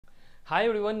Hi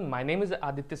everyone, my name is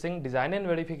Aditya Singh, Design and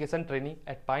Verification Trainee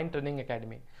at Pine Training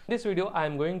Academy. In this video, I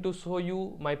am going to show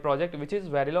you my project which is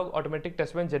Verilog Automatic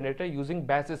Testbench Generator using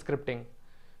bash scripting.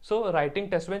 So writing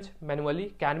testbench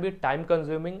manually can be time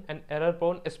consuming and error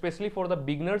prone, especially for the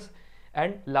beginners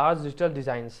and large digital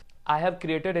designs. I have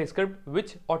created a script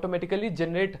which automatically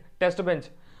generate testbench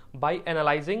by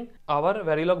analyzing our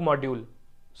Verilog module.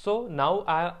 So now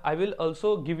I will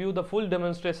also give you the full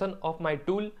demonstration of my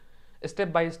tool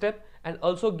step by step and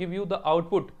also give you the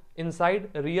output inside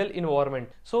real environment.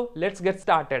 So let's get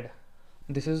started.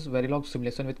 This is Verilog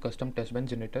simulation with custom testbench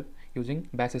generator using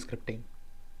bash scripting.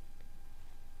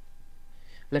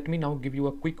 Let me now give you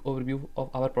a quick overview of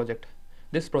our project.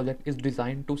 This project is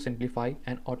designed to simplify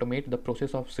and automate the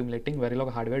process of simulating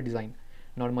Verilog hardware design.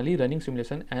 Normally running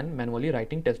simulation and manually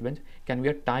writing testbench can be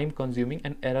a time consuming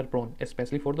and error prone,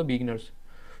 especially for the beginners.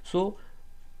 So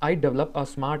I developed a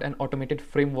smart and automated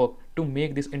framework to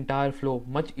make this entire flow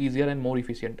much easier and more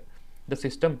efficient. The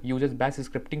system uses bash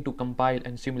scripting to compile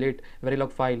and simulate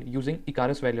Verilog file using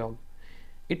Icarus Verilog.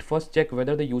 It first checks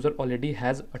whether the user already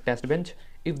has a test bench.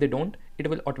 If they don't, it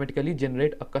will automatically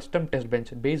generate a custom test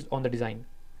bench based on the design.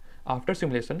 After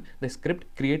simulation, the script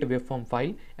creates a waveform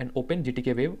file and open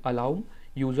GTK wave, allowing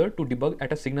user to debug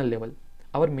at a signal level.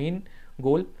 Our main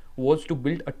goal was to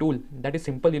build a tool that is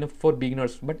simple enough for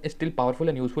beginners but still powerful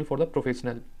and useful for the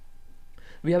professional.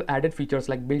 We have added features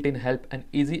like built-in help and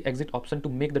easy exit option to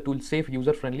make the tool safe,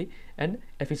 user-friendly and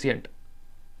efficient.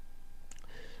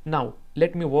 Now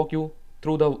let me walk you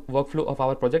through the workflow of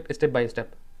our project step by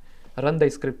step. Run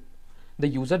the script. The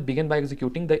user begin by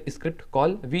executing the script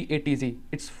called VATG.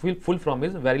 Its full form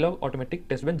is Verilog Automatic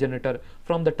Testbench Generator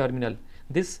from the terminal.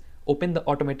 This open the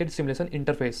automated simulation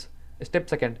interface. Step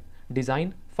second,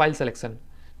 design file selection.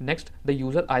 Next, the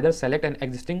user either select an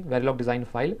existing Verilog design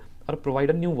file or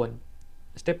provide a new one.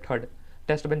 Step third,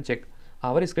 test bench check.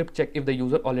 Our script check if the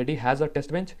user already has a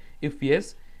test bench. If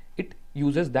yes, it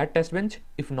uses that test bench.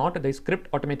 If not, the script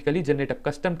automatically generate a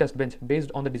custom test bench based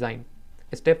on the design.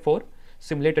 Step 4,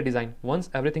 simulate a design.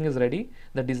 Once everything is ready,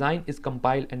 the design is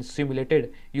compiled and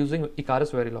simulated using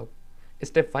Icarus Verilog.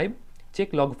 Step 5,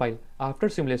 check log file. After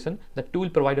simulation, the tool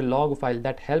provides a log file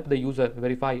that helps the user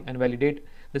verify and validate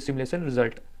the simulation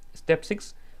result. Step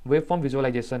 6, waveform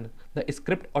visualization. The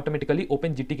script automatically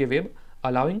opens GTK wave,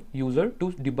 allowing user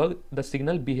to debug the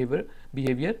signal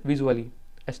behavior visually.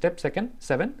 Step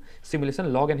 7,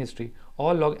 simulation log and history.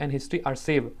 All log and history are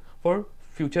saved for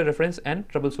future reference and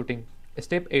troubleshooting.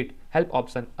 Step 8, help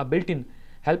option. A built-in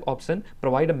help option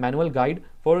provide a manual guide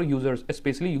for users,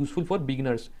 especially useful for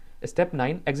beginners. Step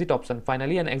 9, exit option.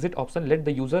 Finally, an exit option let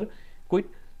the user quit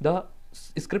the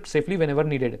script safely whenever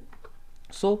needed.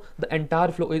 So the entire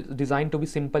flow is designed to be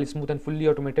simple, smooth and fully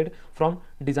automated from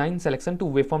design selection to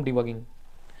waveform debugging.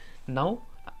 Now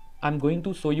I'm going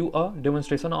to show you a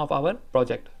demonstration of our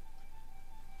project.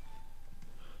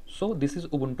 So this is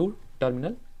Ubuntu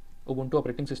terminal, Ubuntu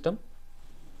operating system.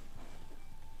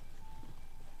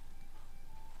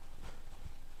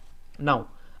 Now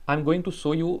I'm going to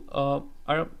show you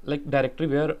our directory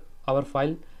where our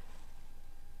file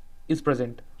is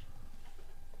present.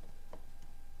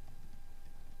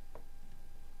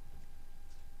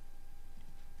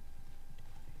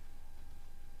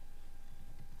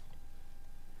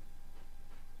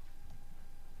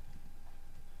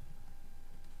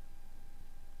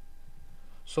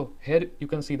 So here you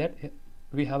can see that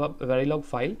we have a Verilog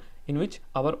file in which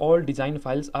our all design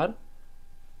files are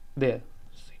there.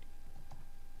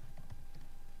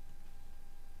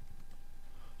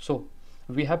 So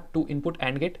we have 2 input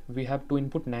AND gate, we have 2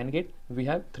 input NAND gate, we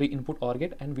have 3 input OR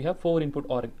gate and we have 4 input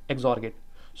XOR gate.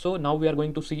 So now we are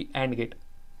going to see AND gate.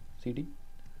 CD.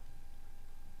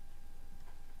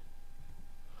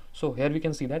 So here we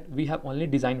can see that we have only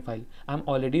design file. I'm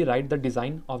already write the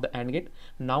design of the AND gate.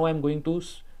 Now I'm going to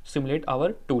simulate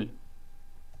our tool.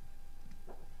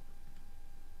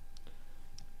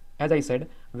 As I said,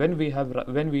 when we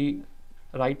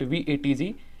write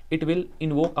VATG, it will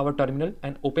invoke our terminal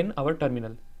and open our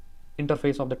terminal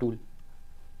interface of the tool.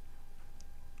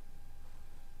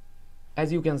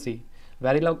 As you can see,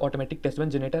 Verilog Automatic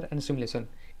Testbench Generator and Simulation,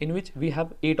 in which we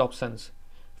have 8 options.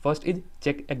 First is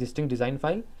check existing design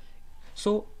file.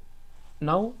 So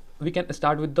now we can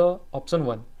start with the option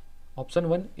 1. Option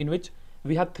 1 in which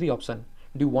we have 3 options.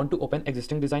 Do you want to open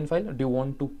existing design file? Do you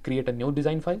want to create a new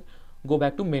design file? Go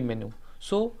back to main menu.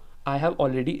 So I have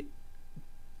already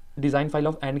design file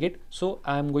of AND gate, so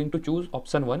I am going to choose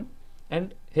option 1,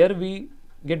 and here we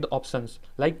get the options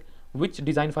like which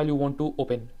design file you want to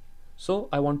open. So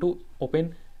I want to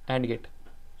open AND gate,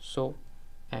 so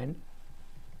AND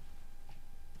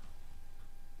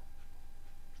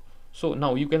So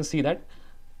now you can see that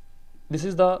this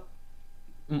is the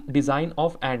design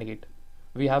of AND gate.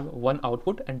 We have one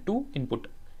output and two input,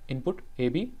 input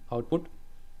AB, output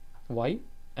Y,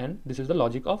 and this is the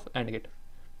logic of AND gate.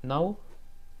 Now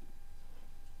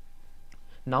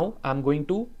I'm going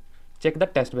to check the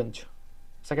test bench,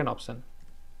 second option.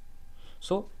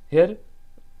 So here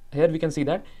we can see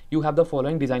that you have the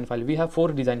following design file. We have 4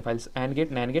 design files: AND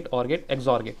gate, NAND gate, OR gate,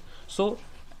 XOR gate. So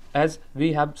as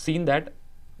we have seen that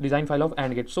design file of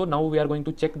AND gate, so now we are going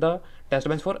to check the test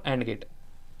bench for AND gate.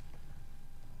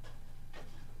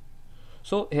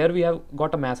 So here we have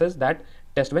got a message that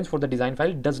test bench for the design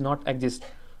file does not exist.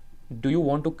 Do you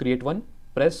want to create one?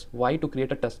 Press Y to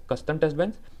create a custom test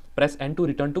bench. Press N to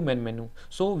return to main menu.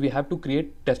 So we have to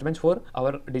create test bench for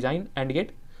our design AND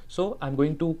gate. So I'm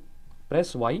going to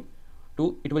press Y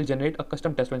to, it will generate a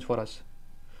custom test bench for us.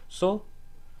 So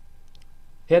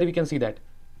here we can see that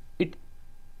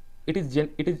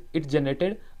it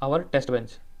generated our test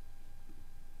bench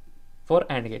for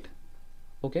AND gate.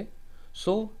 Okay,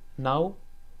 so now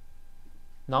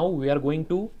we are going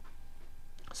to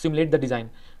simulate the design.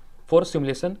 For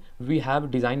simulation, we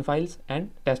have design files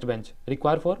and test bench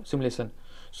required for simulation.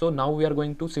 So now we are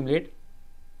going to simulate.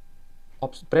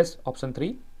 Press option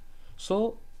 3.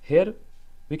 So here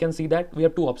we can see that we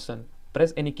have 2 options.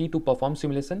 Press any key to perform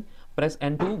simulation. Press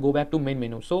N to go back to main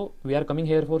menu. So we are coming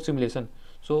here for simulation.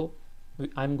 So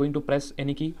I'm going to press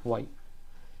any key Y,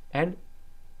 and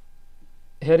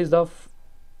here is the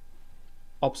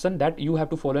option that you have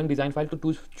to following design file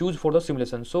to choose for the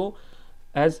simulation. So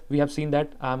as we have seen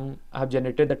that I have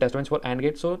generated the test bench for AND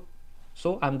gate. So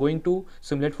I'm going to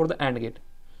simulate for the AND gate.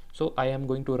 So I am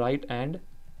going to write AND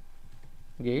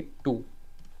gate 2.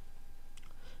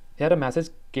 Here a message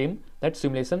came that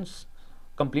simulations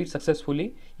complete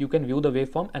successfully. You can view the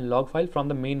waveform and log file from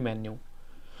the main menu.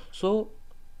 So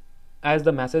as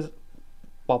the message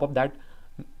pop up that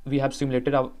we have simulate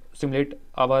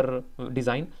our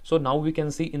design. So now we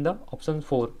can see in the option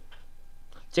 4,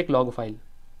 check log file.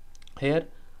 Here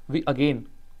we again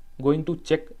going to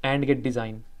check AND gate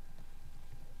design.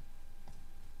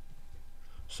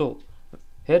 So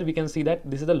here we can see that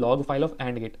this is the log file of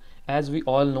AND gate. As we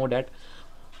all know that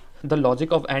the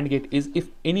logic of AND gate is if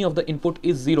any of the input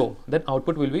is 0, then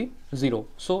output will be 0.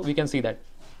 So we can see that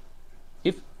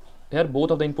if here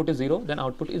both of the input is 0, then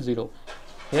output is 0.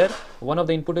 Here one of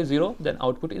the input is 0, then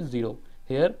output is 0.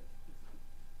 Here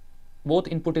both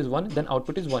input is 1, then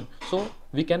output is 1. So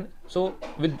we can, so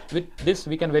with this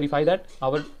we can verify that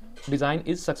our design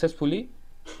is successfully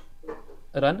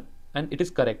run and it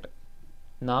is correct.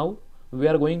 Now we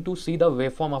are going to see the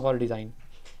waveform of our design.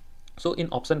 So in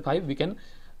option 5 we can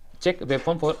check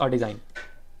waveform for our design.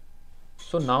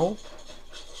 So now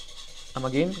I'm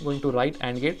again going to write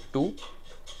AND gate 2.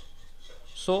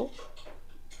 So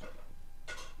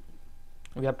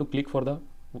we have to click for the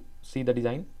see the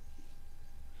design.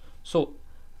 So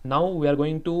now we are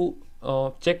going to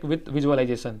check with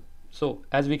visualization. So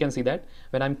as we can see that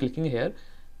when I'm clicking here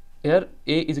A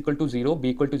is equal to 0, B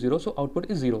equal to 0, so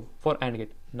output is 0 for AND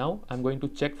gate. Now I'm going to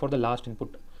check for the last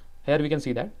input. Here we can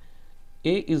see that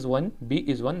A is 1, B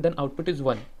is 1, then output is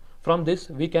 1. From this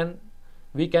we can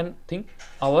think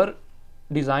our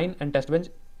design and test bench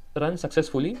run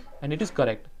successfully and it is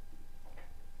correct.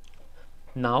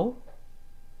 Now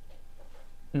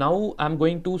I'm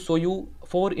going to show you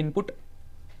 4 input.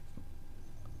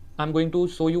 I'm going to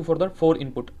show you for the 4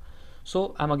 input.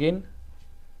 So I'm again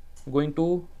going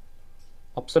to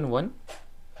option 1.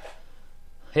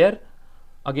 Here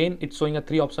again it's showing a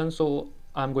 3 options. So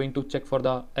I'm going to check for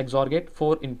the XOR gate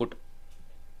 4 input.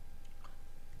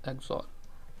 XOR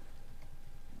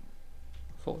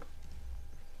 4.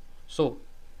 So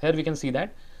here we can see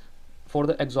that for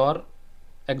the XOR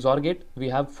gate we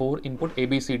have 4 input A,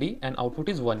 B, C, D and output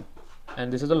is 1,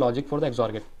 and this is the logic for the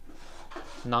XOR gate.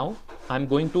 Now I'm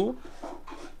going to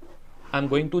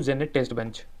generate test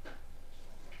bench.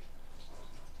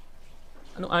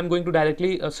 No, I'm going to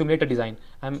directly simulate a design.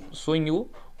 I'm showing you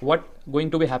what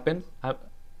going to be happen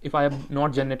if I have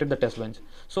not generated the test bench.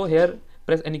 So here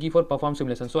press any key for perform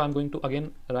simulation. So I'm going to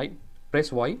again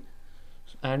press Y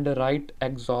and write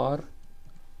XOR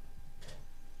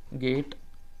gate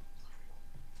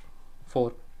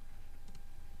 4.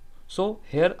 So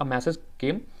here a message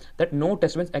came that no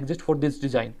test bench exists for this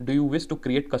design. Do you wish to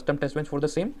create custom test bench for the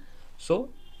same? So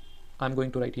I'm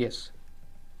going to write yes.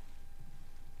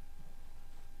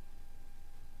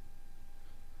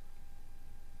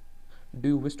 Do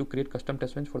you wish to create custom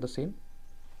test bench for the same?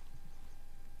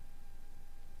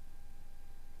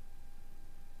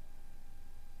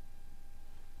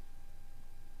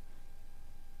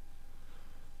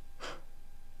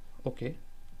 Okay,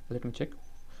 Let me check.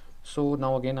 So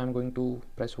now again I'm going to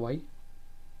press Y,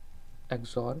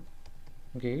 XOR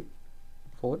gate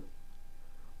 4.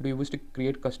 Do you wish to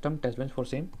create custom test bench for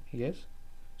same? Yes.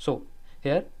 So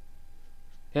here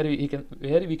we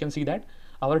can see that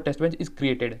our test bench is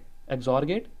created, XOR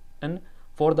gate, and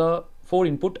for the 4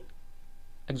 input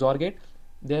XOR gate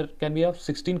there can be a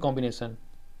 16 combination,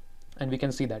 and we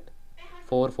can see that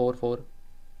 4 4 4.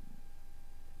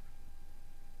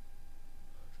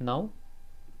 Now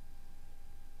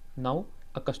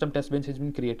a custom test bench has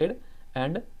been created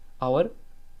and our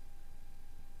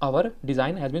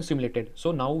design has been simulated.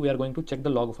 So now we are going to check the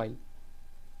log file.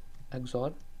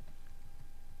 XOR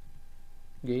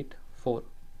gate 4,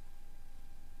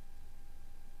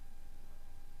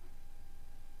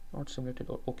 not simulated.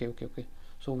 Okay.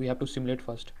 So we have to simulate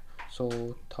first.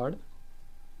 So third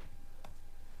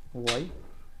Y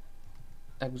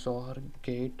XOR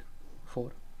gate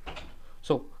 4.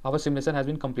 So our simulation has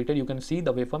been completed. You can see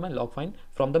the waveform and log file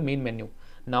from the main menu.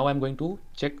 Now I'm going to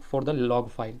check for the log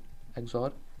file.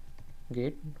 XOR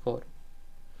gate 4.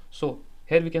 So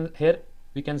here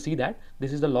we can see that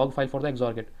this is the log file for the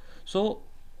XOR gate. So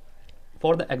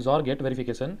for the XOR gate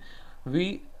verification,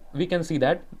 we can see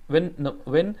that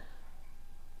when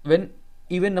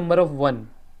even number of 1,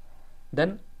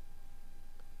 then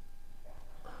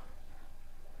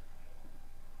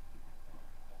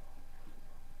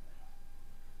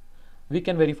we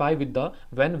can verify with the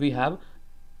when we have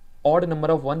odd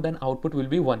number of 1, then output will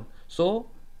be 1. So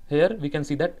here we can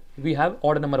see that we have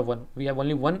odd number of 1, we have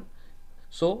only 1,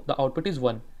 so the output is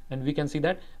 1. And we can see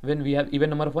that when we have even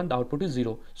number of 1, the output is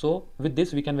 0. So with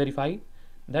this we can verify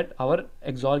that our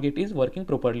XOR gate is working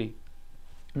properly.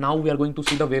 Now we are going to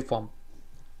see the waveform.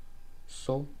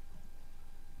 So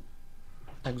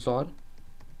XOR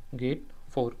gate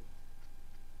 4.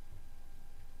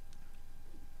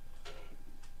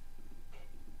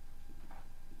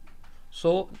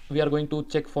 So we are going to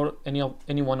check for any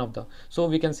one of the. So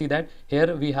we can see that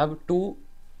here we have two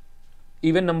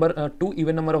even number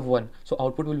of 1, so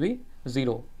output will be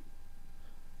 0.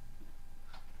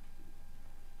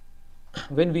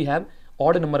 When we have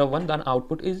odd number of 1, then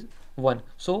output is 1.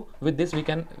 So with this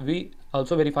we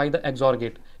also verify the XOR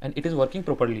gate and it is working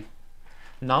properly.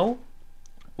 Now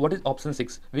what is option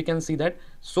 6? We can see that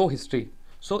show history.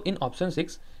 So in option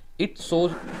 6 it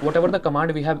shows whatever the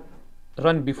command we have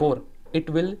run before, it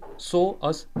will show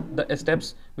us the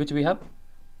steps which we have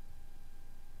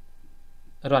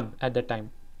run at that time.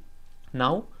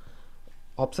 Now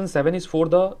option 7 is for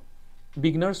the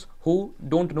beginners who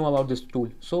don't know about this tool.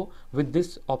 So with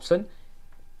this option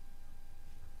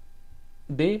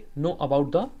they know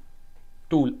about the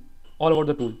tool, all about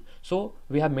the tool. So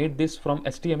we have made this from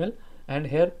HTML, and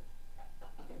here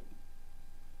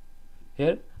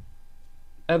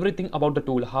everything about the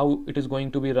tool, how it is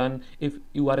going to be run. If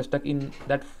you are stuck in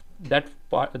that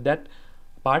part,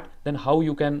 then how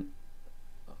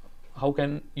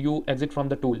can you exit from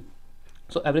the tool.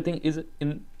 So everything is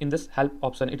in this help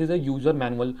option. It is a user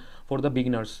manual for the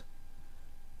beginners.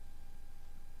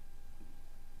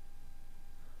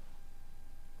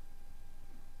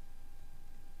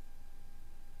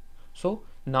 So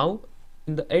now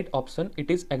in the 8th option it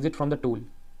is exit from the tool.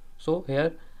 So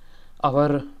here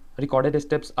our recorded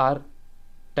steps are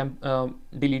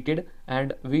deleted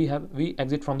and we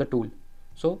exit from the tool.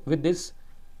 So with this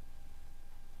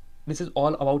is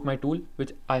all about my tool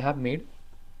which I have made.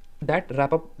 That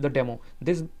wrap up the demo.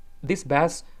 This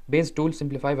bash based tool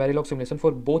simplify Verilog simulation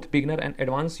for both beginner and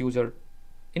advanced user.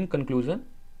 In conclusion,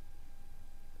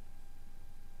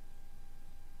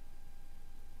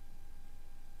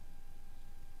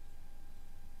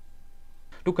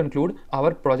 to conclude,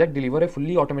 our project deliver a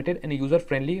fully automated and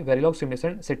user-friendly Verilog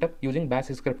simulation setup using bash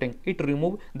scripting. It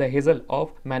removes the hassle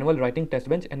of manual writing test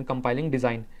bench and compiling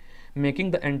design,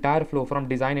 making the entire flow from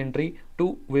design entry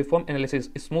to waveform analysis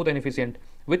smooth and efficient.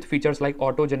 With features like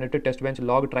auto-generated test bench,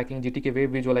 log tracking, GTK wave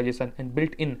visualization, and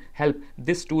built-in help,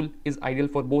 this tool is ideal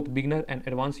for both beginner and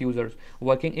advanced users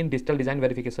working in digital design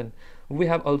verification. We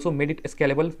have also made it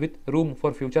scalable with room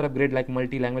for future upgrade like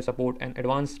multi-language support and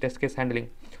advanced test case handling.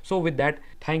 So with that,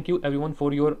 thank you everyone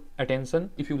for your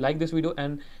attention. If you like this video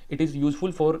and it is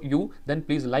useful for you, then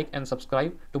please like and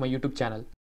subscribe to my YouTube channel.